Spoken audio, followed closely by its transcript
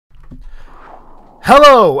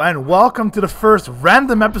Hello and welcome to the first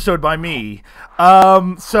random episode by me.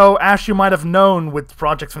 So as you might have known with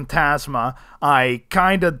Project Phantasma, I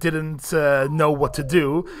kinda didn't know what to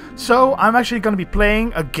do. So I'm actually gonna be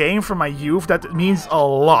playing a game from my youth that means a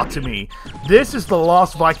lot to me. This is the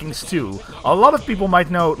Lost Vikings 2. A lot of people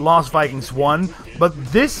might know Lost Vikings 1, but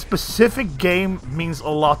this specific game means a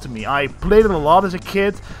lot to me. I played it a lot as a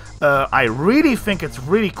kid. I really think it's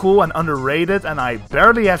really cool and underrated, and I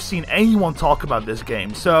barely have seen anyone talk about this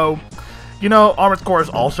game. So, you know, Armored Core is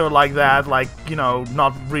also like that. Like, you know,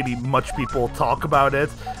 not really much people talk about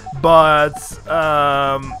it. But,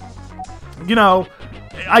 you know,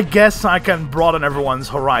 I guess I can broaden everyone's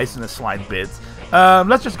horizon a slight bit.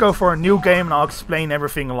 Let's just go for a new game and I'll explain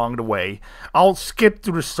everything along the way. I'll skip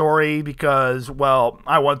through the story because, well,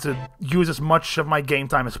 I want to use as much of my game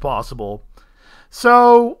time as possible.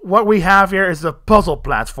 So, what we have here is a puzzle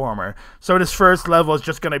platformer. So this first level is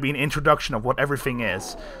just going to be an introduction of what everything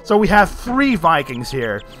is. So we have three Vikings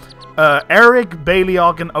here. Eric,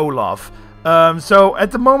 Beliog, and Olaf. So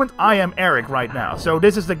at the moment I am Eric right now. So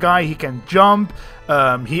this is the guy, he can jump.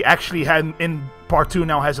 He actually had, in part 2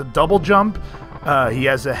 now, has a double jump. He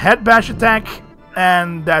has a head bash attack.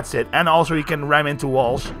 And that's it. And also he can ram into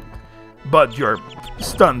walls. But you're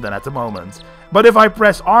stunned then at the moment. But if I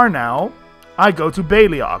press R now, I go to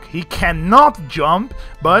Beliog. He cannot jump,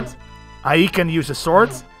 but he can use a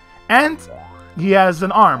sword, and he has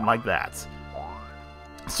an arm like that.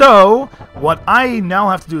 So, what I now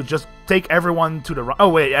have to do is just take everyone to the right. Oh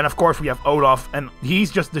wait, and of course we have Olaf, and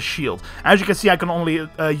he's just the shield. As you can see, I can only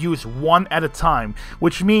use one at a time,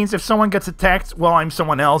 which means if someone gets attacked while I'm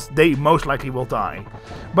someone else, they most likely will die.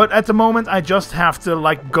 But at the moment, I just have to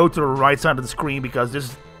like go to the right side of the screen because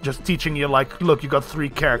this is just teaching you like, look, you got three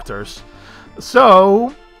characters.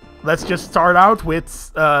 So, let's just start out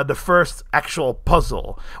with the first actual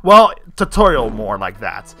puzzle. Well, tutorial more like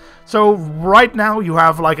that. So, right now you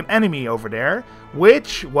have like an enemy over there,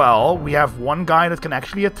 which, well, we have one guy that can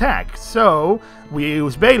actually attack. So, we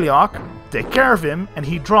use Beliog, take care of him, and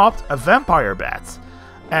he dropped a vampire bat.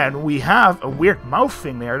 And we have a weird mouth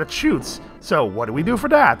thing there that shoots. So, what do we do for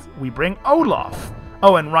that? We bring Olaf.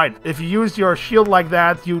 Oh, and right, if you use your shield like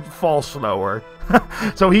that, you fall slower.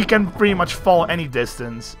 So he can pretty much fall any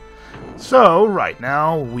distance. So, right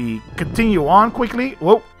now, we continue on quickly.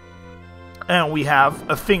 Whoa. And we have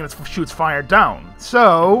a thing that shoots fire down.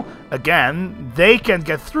 So, again, they can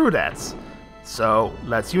get through that. So,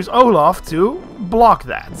 let's use Olaf to block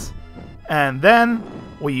that. And then,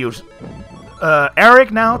 we use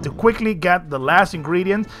Eric now to quickly get the last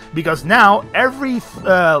ingredient, because now every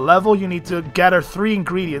level you need to gather 3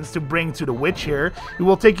 ingredients to bring to the witch here, who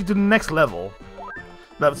will take you to the next level.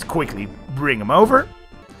 Let's quickly bring them over.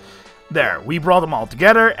 There, we brought them all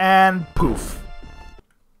together and poof.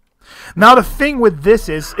 Now the thing with this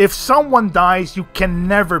is, if someone dies, you can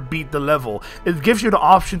never beat the level. It gives you the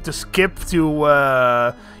option to skip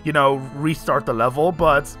to, you know, restart the level,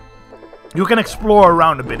 but you can explore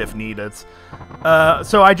around a bit if needed.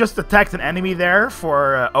 So I just attacked an enemy there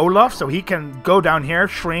for Olaf, so he can go down here,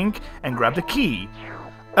 shrink, and grab the key.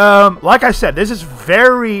 Like I said, this is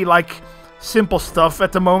very, like, simple stuff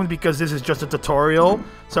at the moment because this is just a tutorial.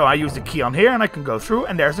 So I use the key on here and I can go through,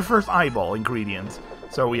 and there's the first eyeball ingredient.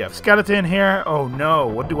 So we have skeleton here. Oh no,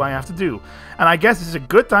 what do I have to do? And I guess this is a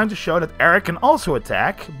good time to show that Eric can also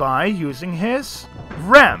attack by using his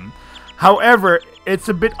ram. However, it's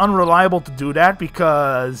a bit unreliable to do that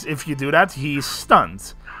because if you do that, he's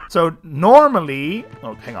stunned. So normally,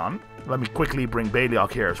 oh, hang on. Let me quickly bring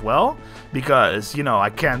Beliog here as well, because, you know, I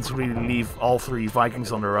can't really leave all 3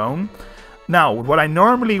 Vikings on their own. Now, what I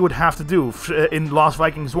normally would have to do in Lost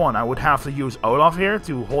Vikings 1, I would have to use Olaf here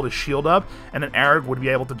to hold his shield up, and then Eric would be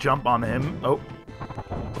able to jump on him.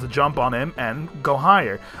 And go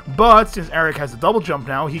higher. But since Eric has a double jump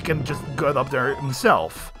now, he can just get up there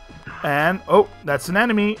himself. And, oh, that's an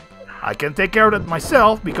enemy. I can take care of it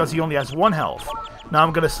myself because he only has 1 health. Now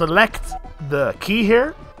I'm going to select the key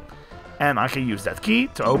here, and I can use that key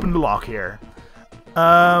to open the lock here.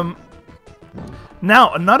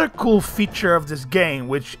 Now, another cool feature of this game,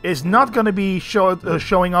 which is not going to be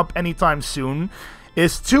showing up anytime soon,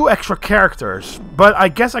 is 2 extra characters. But I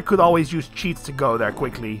guess I could always use cheats to go there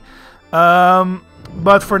quickly.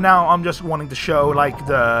 But for now, I'm just wanting to show like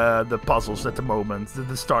the puzzles at the moment,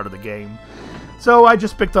 the start of the game. So I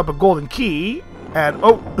just picked up a golden key, and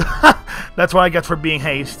oh, that's what I get for being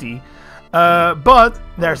hasty. But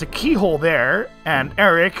there's a keyhole there, and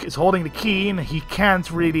Eric is holding the key, and he can't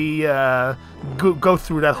really go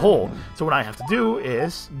through that hole. So what I have to do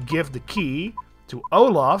is give the key to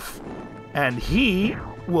Olaf, and he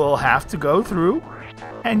will have to go through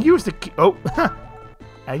and use the key. Oh,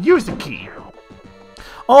 and use the key.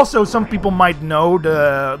 Also, some people might know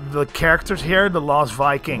the characters here, the Lost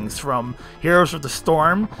Vikings from Heroes of the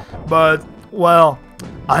Storm, but, well,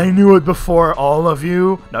 I knew it before all of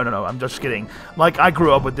you. No, I'm just kidding. Like, I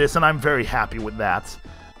grew up with this, and I'm very happy with that.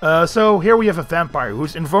 So here we have a vampire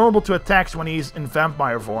who's invulnerable to attacks when he's in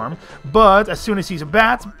vampire form, but as soon as he's a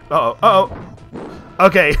bat...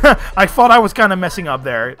 Okay, I thought I was kind of messing up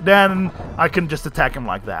there. Then I can just attack him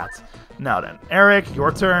like that. Now then, Eric,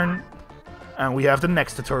 your turn. And we have the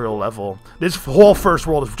next tutorial level. This whole first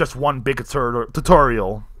world is just one big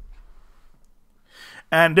tutorial.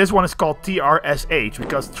 And this one is called TRSH,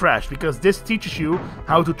 because this teaches you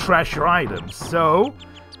how to trash your items. So,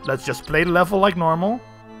 let's just play the level like normal.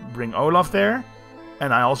 Bring Olaf there.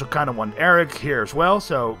 And I also kind of want Eric here as well,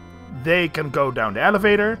 so they can go down the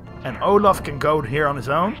elevator. And Olaf can go here on his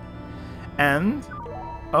own. And,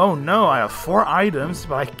 oh no, I have 4 items,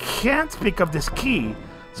 but I can't pick up this key.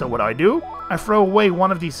 So what do? I throw away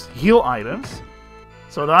one of these heal items,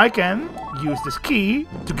 so that I can use this key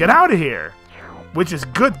to get out of here. Which is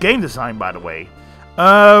good game design, by the way.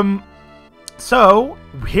 So,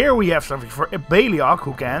 here we have something for Beliok,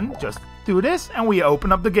 who can just do this, and we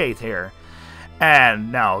open up the gate here.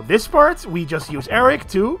 And now this part, we just use Eric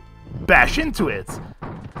to bash into it.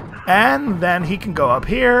 And then he can go up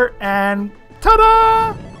here, and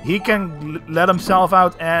ta-da! He can let himself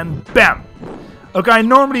out, and bam! Okay,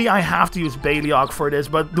 normally I have to use Beliok for this,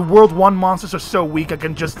 but the World 1 monsters are so weak I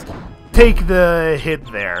can just take the hit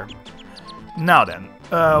there. Now then,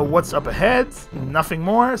 what's up ahead? Nothing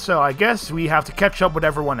more, so I guess we have to catch up with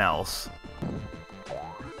everyone else.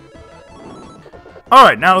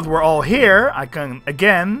 Alright, now that we're all here, I can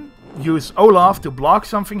again use Olaf to block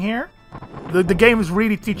something here. The game is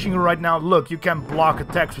really teaching you right now, look, you can block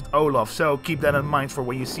attacks with Olaf, so keep that in mind for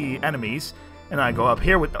when you see enemies. And I go up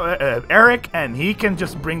here with Eric, and he can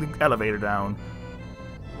just bring the elevator down.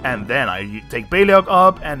 And then I take Beliok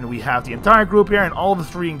up, and we have the entire group here, and all the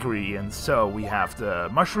 3 ingredients. So we have the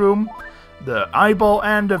mushroom, the eyeball,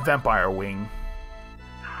 and the vampire wing.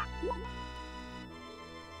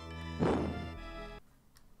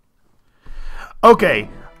 Okay.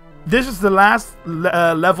 This is the last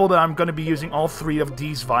level that I'm going to be using all 3 of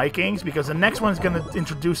these Vikings, because the next one is going to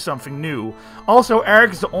introduce something new. Also,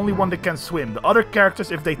 Eric is the only one that can swim. The other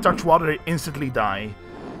characters, if they touch water, they instantly die.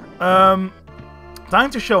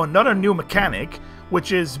 Time to show another new mechanic,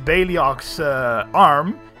 which is Beliok's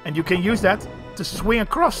arm, and you can use that to swing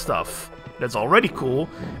across stuff. That's already cool.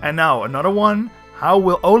 And now, another one. How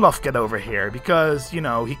will Olaf get over here? Because, you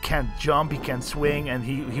know, he can't jump, he can't swing, and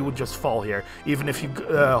he would just fall here, even if you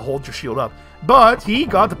hold your shield up. But he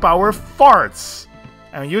got the power of farts.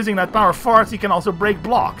 And using that power of farts, he can also break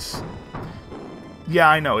blocks. Yeah,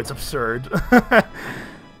 I know, it's absurd.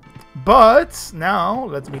 But, now,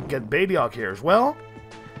 let me get Beliok here as well.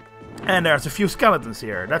 And there's a few skeletons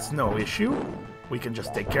here. That's no issue. We can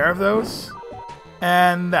just take care of those.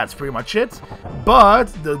 And that's pretty much it. But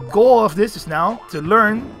the goal of this is now to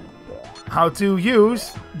learn how to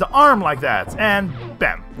use the arm like that. And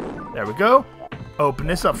bam. There we go. Open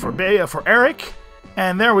this up for Eric.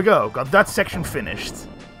 And there we go. Got that section finished.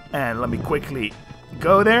 And let me quickly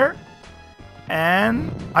go there.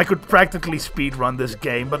 And I could practically speedrun this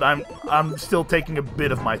game, but I'm still taking a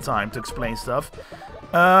bit of my time to explain stuff.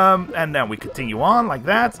 And then we continue on like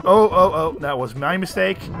that. Oh, that was my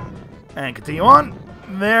mistake. And continue on.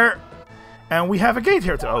 There. And we have a gate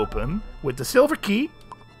here to open with the silver key.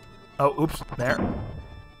 Oh, oops. There.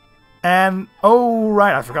 And, oh,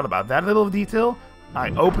 right. I forgot about that little detail. I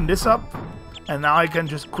open this up. And now I can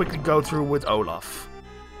just quickly go through with Olaf.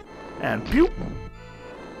 And pew.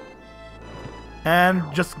 And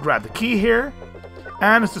just grab the key here.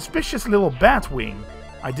 And a suspicious little bat wing.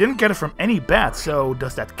 I didn't get it from any bat, so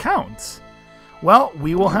does that count? Well,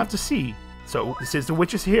 we will have to see. So, this is the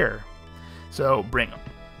witches here. So, bring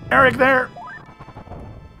Eric there.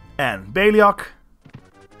 And Beliok.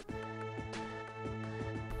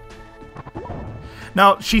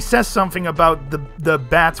 Now, she says something about the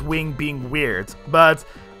bat wing being weird, but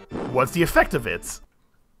what's the effect of it?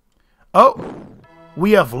 Oh,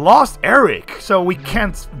 we have lost Eric, so we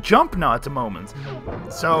can't jump now at the moment.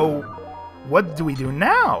 So, what do we do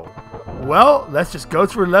now? Well, let's just go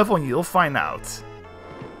through a level and you'll find out.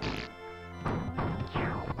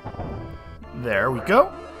 There we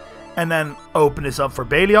go. And then open this up for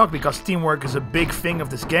Beliok, because teamwork is a big thing of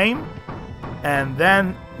this game. And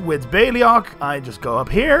then with Beliok, I just go up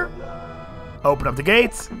here, open up the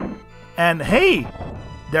gates, and hey,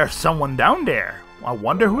 there's someone down there. I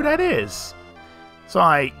wonder who that is. So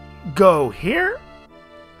I go here,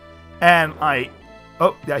 and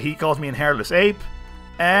oh yeah, he calls me an hairless ape,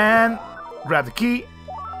 And grab the key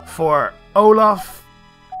for Olaf.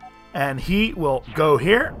 And he will go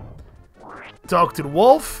here. Talk to the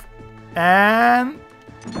wolf. And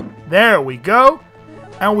there we go.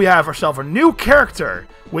 And we have ourselves a new character,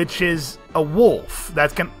 which is a wolf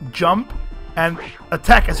that can jump and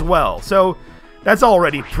attack as well. So that's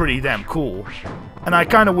already pretty damn cool. And I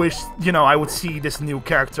kind of wish, you know, I would see this new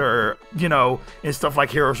character, you know, in stuff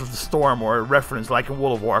like Heroes of the Storm or reference like in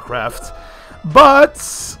World of Warcraft.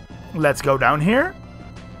 But let's go down here.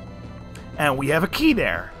 And we have a key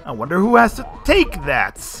there. I wonder who has to take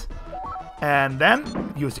that. And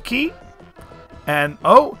then use the key. And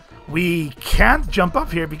oh, we can't jump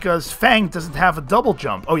up here because Fang doesn't have a double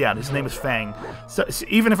jump. Oh yeah, his name is Fang. So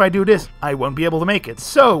even if I do this, I won't be able to make it.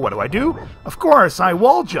 So what do? Of course, I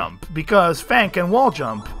wall jump because Fang can wall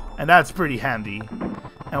jump. And that's pretty handy.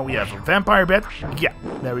 And we have a vampire bed. Yeah,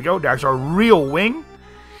 there we go. There's our real wing.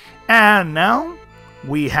 And now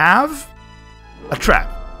we have a trap.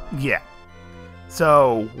 Yeah.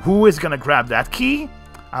 So who is going to grab that key?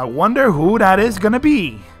 I wonder who that is going to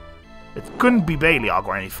be. It couldn't be Beliog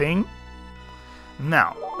or anything.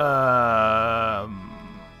 Now,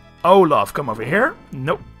 Olaf, come over here.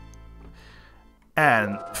 Nope.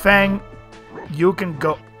 And Fang, you can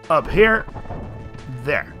go up here.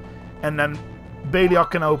 There. And then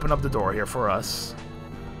Beliog can open up the door here for us.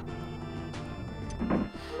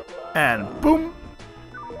 And boom.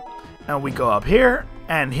 And we go up here.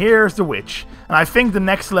 And here's the witch. And I think the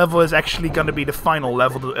next level is actually going to be the final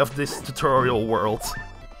level of this tutorial world.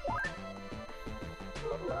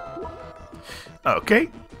 Okay.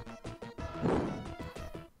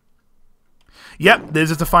 Yep, this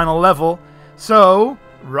is the final level. So,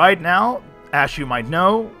 right now, as you might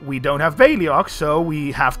know, we don't have Beliog, so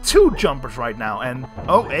we have 2 jumpers right now. And,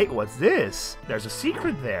 oh, hey, what's this? There's a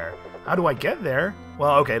secret there. How do I get there?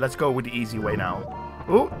 Well, okay, let's go with the easy way now.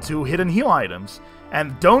 Ooh, 2 hidden heal items.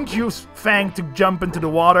 And don't use Fang to jump into the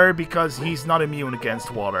water because he's not immune against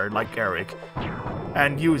water, like Eric.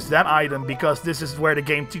 And use that item because this is where the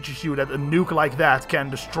game teaches you that a nuke like that can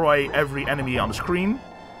destroy every enemy on the screen.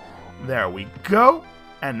 There we go.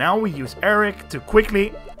 And now we use Eric to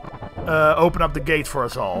quickly open up the gate for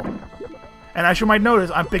us all. And as you might notice,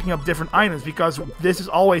 I'm picking up different items because this is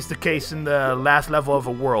always the case in the last level of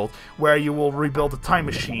a world where you will rebuild a time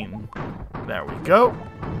machine. There we go.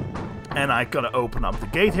 And I gotta open up the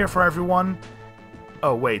gate here for everyone.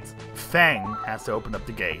 Oh wait, Fang has to open up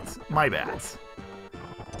the gate. My bad.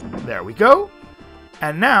 There we go.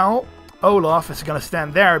 And now Olaf is gonna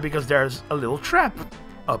stand there because there's a little trap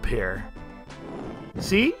up here.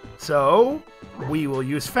 See? So we will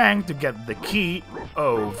use Fang to get the key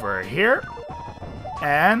over here.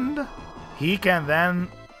 And he can then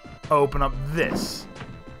open up this.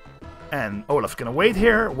 And Olaf's gonna wait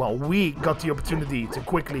here while we got the opportunity to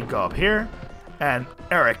quickly go up here. And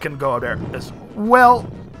Eric can go there as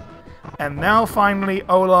well. And now finally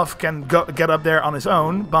Olaf can get up there on his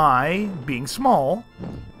own by being small.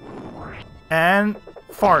 And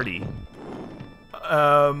farty.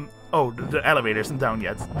 Oh, the elevator isn't down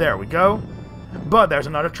yet. There we go. But there's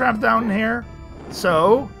another trap down here.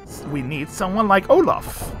 So we need someone like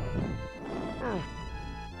Olaf.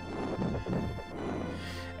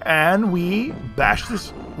 And we bash this.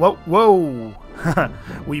 Whoa, whoa.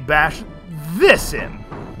 We bash this in.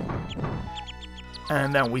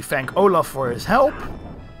 And then we thank Olaf for his help.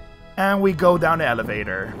 And we go down the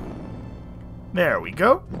elevator. There we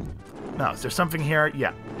go. Now, is there something here?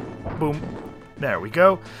 Yeah. Boom. There we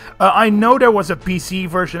go. I know there was a PC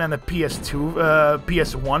version and a PS2,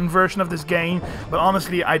 PS1 version of this game. But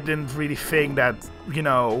honestly, I didn't really think that, you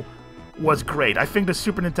know, was great. I think the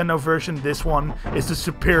Super Nintendo version, this one, is the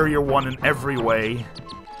superior one in every way.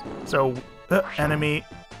 So, enemy.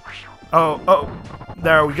 Oh,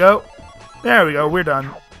 there we go. There we go, we're done.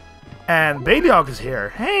 And Beliog is here.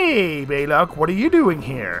 Hey, Beliog, what are you doing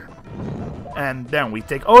here? And then we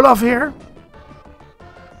take Olaf here.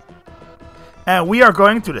 And we are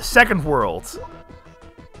going to the second world.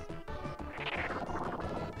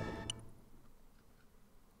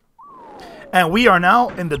 And we are now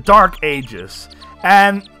in the Dark Ages.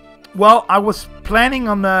 And, well, I was planning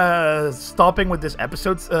on stopping with this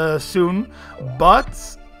episode soon,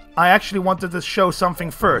 but I actually wanted to show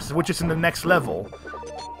something first, which is in the next level.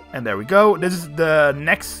 And there we go. This is the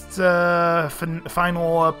next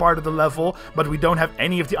final part of the level, but we don't have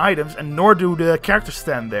any of the items, and nor do the characters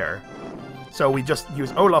stand there. So we just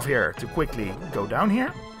use Olaf here to quickly go down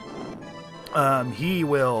here. He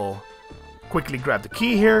will quickly grab the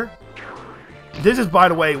key here. This is, by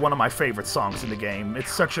the way, one of my favorite songs in the game.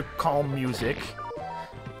 It's such a calm music.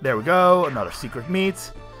 There we go. Another secret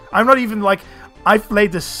meat. I'm not even like... I've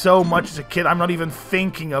played this so much as a kid, I'm not even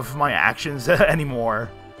thinking of my actions anymore.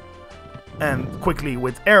 And quickly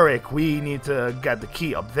with Eric, we need to get the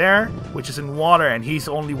key up there, which is in water, and he's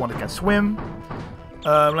the only one that can swim.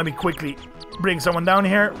 Let me quickly bring someone down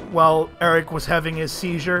here while Eric was having his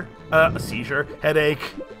headache.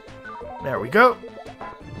 There we go.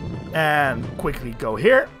 And quickly go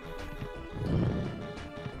here.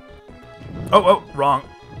 Oh, wrong.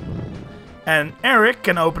 And Eric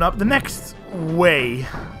can open up the next way.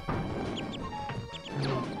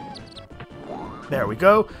 There we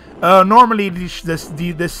go. Normally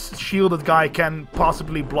this shielded guy can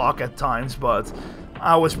possibly block at times, but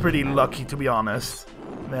I was pretty lucky, to be honest.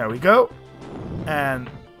 There we go. And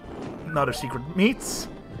another secret meat,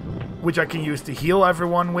 which I can use to heal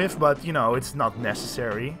everyone with, but you know, it's not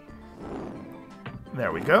necessary.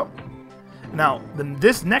 There we go. Now,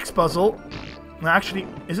 this next puzzle, actually,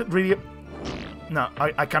 is it really... No,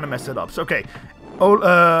 I kind of messed it up. So, okay.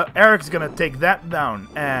 Eric's gonna take that down,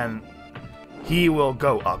 and he will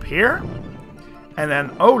go up here. And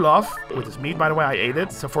then Olaf, with his meat, by the way, I ate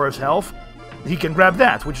it, so for his health, he can grab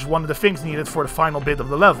that, which is one of the things needed for the final bit of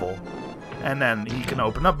the level. And then he can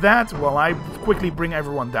open up that while I quickly bring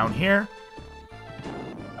everyone down here.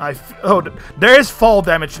 There is fall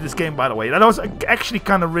damage to this game, by the way. That was actually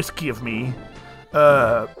kind of risky of me.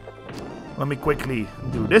 Let me quickly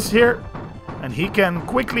do this here. And he can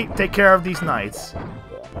quickly take care of these knights.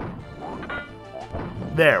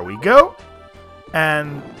 There we go.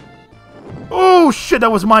 And... oh, shit,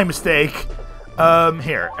 that was my mistake.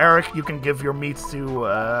 Here, Eric, you can give your meats to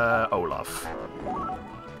Olaf.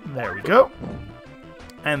 There we go.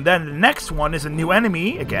 And then the next one is a new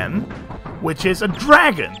enemy, again, which is a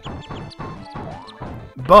dragon.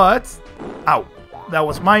 But... ow. That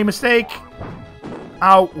was my mistake.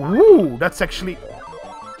 Ow. Woo, that's actually...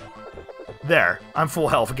 there, I'm full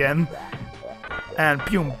health again. And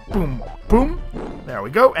boom, boom, boom. There we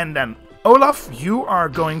go. And then, Olaf, you are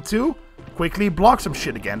going to quickly block some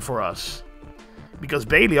shit again for us. Because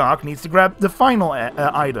Beliok needs to grab the final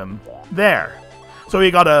item. There. So we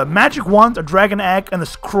got a magic wand, a dragon egg, and a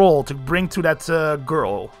scroll to bring to that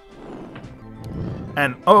girl.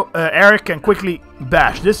 And Eric can quickly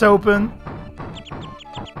bash this open.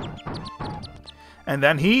 And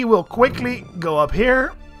then he will quickly go up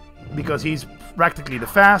here, because he's practically the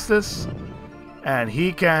fastest, and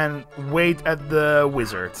he can wait at the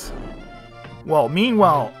wizard. Well,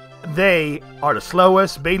 meanwhile, they are the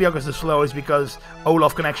slowest. Beliok is the slowest because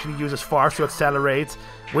Olaf can actually use his farce to accelerate,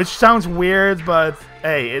 which sounds weird, but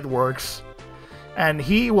hey, it works. And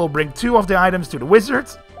he will bring 2 of the items to the wizard.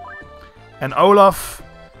 And Olaf,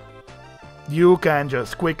 you can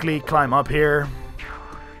just quickly climb up here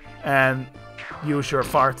and use your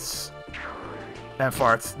farts. And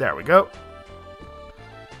farts. There we go.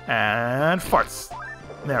 And farts.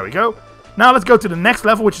 There we go. Now let's go to the next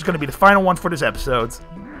level, which is going to be the final one for this episode.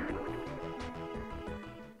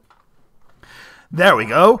 There we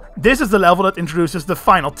go. This is the level that introduces the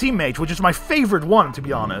final teammate, which is my favorite one, to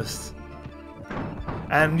be honest.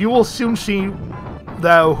 And you will soon see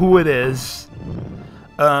who it is.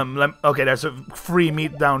 Okay, there's a free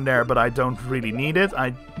meat down there, but I don't really need it.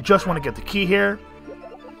 I just want to get the key here.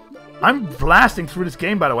 I'm blasting through this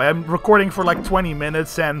game, by the way. I'm recording for like 20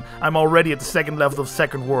 minutes, and I'm already at the second level of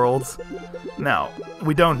Second World. Now,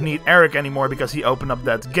 we don't need Eric anymore because he opened up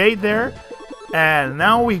that gate there. And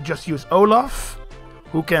now we just use Olaf,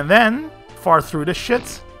 who can then fart through this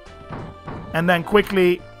shit. And then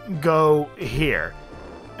quickly go here.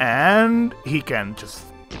 And he can just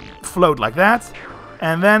float like that.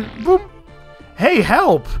 And then, boom. Hey,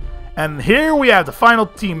 help! And here we have the final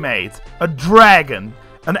teammate. A dragon.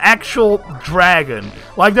 An actual dragon.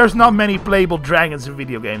 Like, there's not many playable dragons in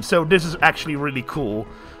video games, so this is actually really cool.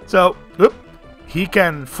 So, he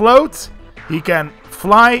can float, he can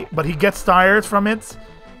fly, but he gets tired from it.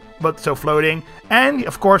 But so floating, and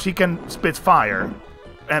of course he can spit fire.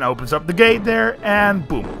 And opens up the gate there, and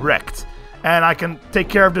boom, wrecked. And I can take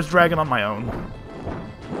care of this dragon on my own.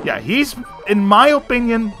 Yeah, he's, in my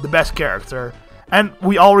opinion, the best character. And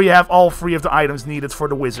we already have all 3 of the items needed for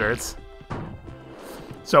the wizard.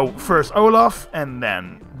 So, first Olaf, and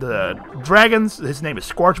then the dragons. His name is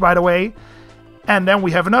Scorch, by the way. And then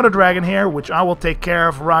we have another dragon here, which I will take care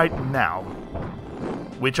of right now.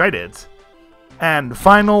 Which I did. And the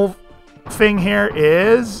final thing here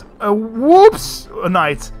is... whoops! A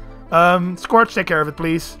knight. Scorch, take care of it,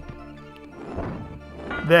 please.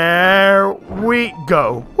 There we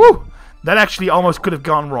go. Woo! That actually almost could have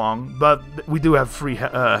gone wrong, but we do have free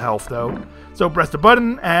health, though. So press the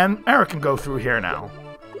button, and Eric can go through here now.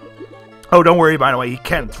 Oh, don't worry, by the way, he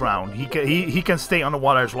can't drown. He can stay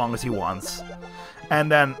underwater as long as he wants.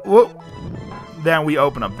 And then, whoop, then we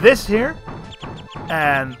open up this here.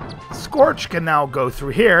 And Scorch can now go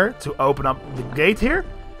through here to open up the gate here.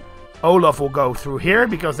 Olaf will go through here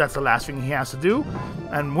because that's the last thing he has to do.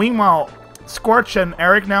 And meanwhile, Scorch and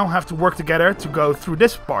Eric now have to work together to go through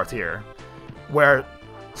this part here. Where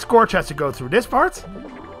Scorch has to go through this part.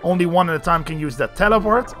 Only one at a time can use that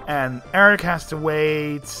teleport. And Eric has to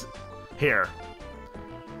wait here.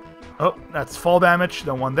 Oh, that's fall damage.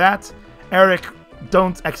 Don't want that. Eric,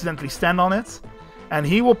 don't accidentally stand on it. And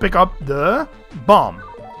he will pick up the bomb.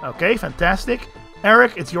 Okay, fantastic.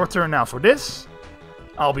 Eric, it's your turn now for this.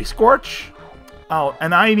 I'll be Scorch.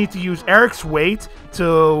 And I need to use Eric's weight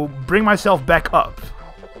to bring myself back up.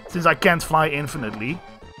 Since I can't fly infinitely.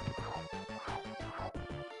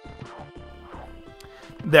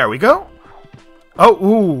 There we go. Oh,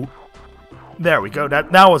 ooh. There we go.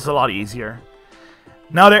 That was a lot easier.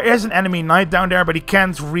 Now there is an enemy knight down there, but he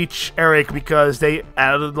can't reach Eric because they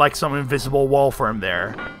added like some invisible wall for him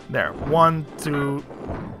there. There, 1, 2,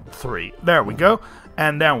 3. There we go.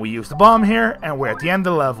 And then we use the bomb here, and we're at the end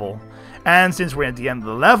of the level. And since we're at the end of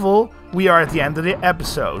the level, we are at the end of the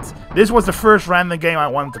episode. This was the first random game I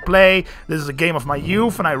wanted to play. This is a game of my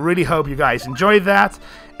youth, and I really hope you guys enjoyed that.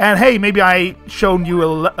 And hey, maybe I showed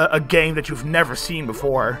you a game that you've never seen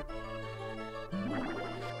before.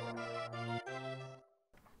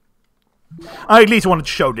 I at least wanted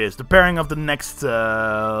to show this, the pairing of the next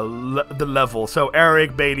the level. So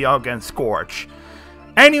Eric, Baliog, and Scorch.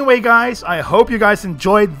 Anyway, guys, I hope you guys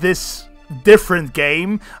enjoyed this different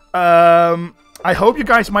game. I hope you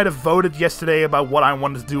guys might have voted yesterday about what I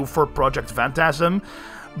wanted to do for Project Phantasma.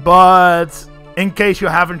 But in case you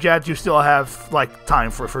haven't yet, you still have like time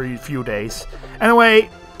for a few days. Anyway,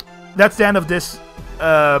 that's the end of this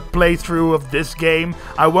playthrough of this game.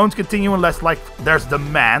 I won't continue unless like there's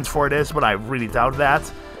demand for this, but I really doubt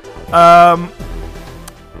that.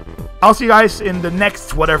 I'll see you guys in the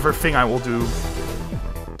next whatever thing I will do.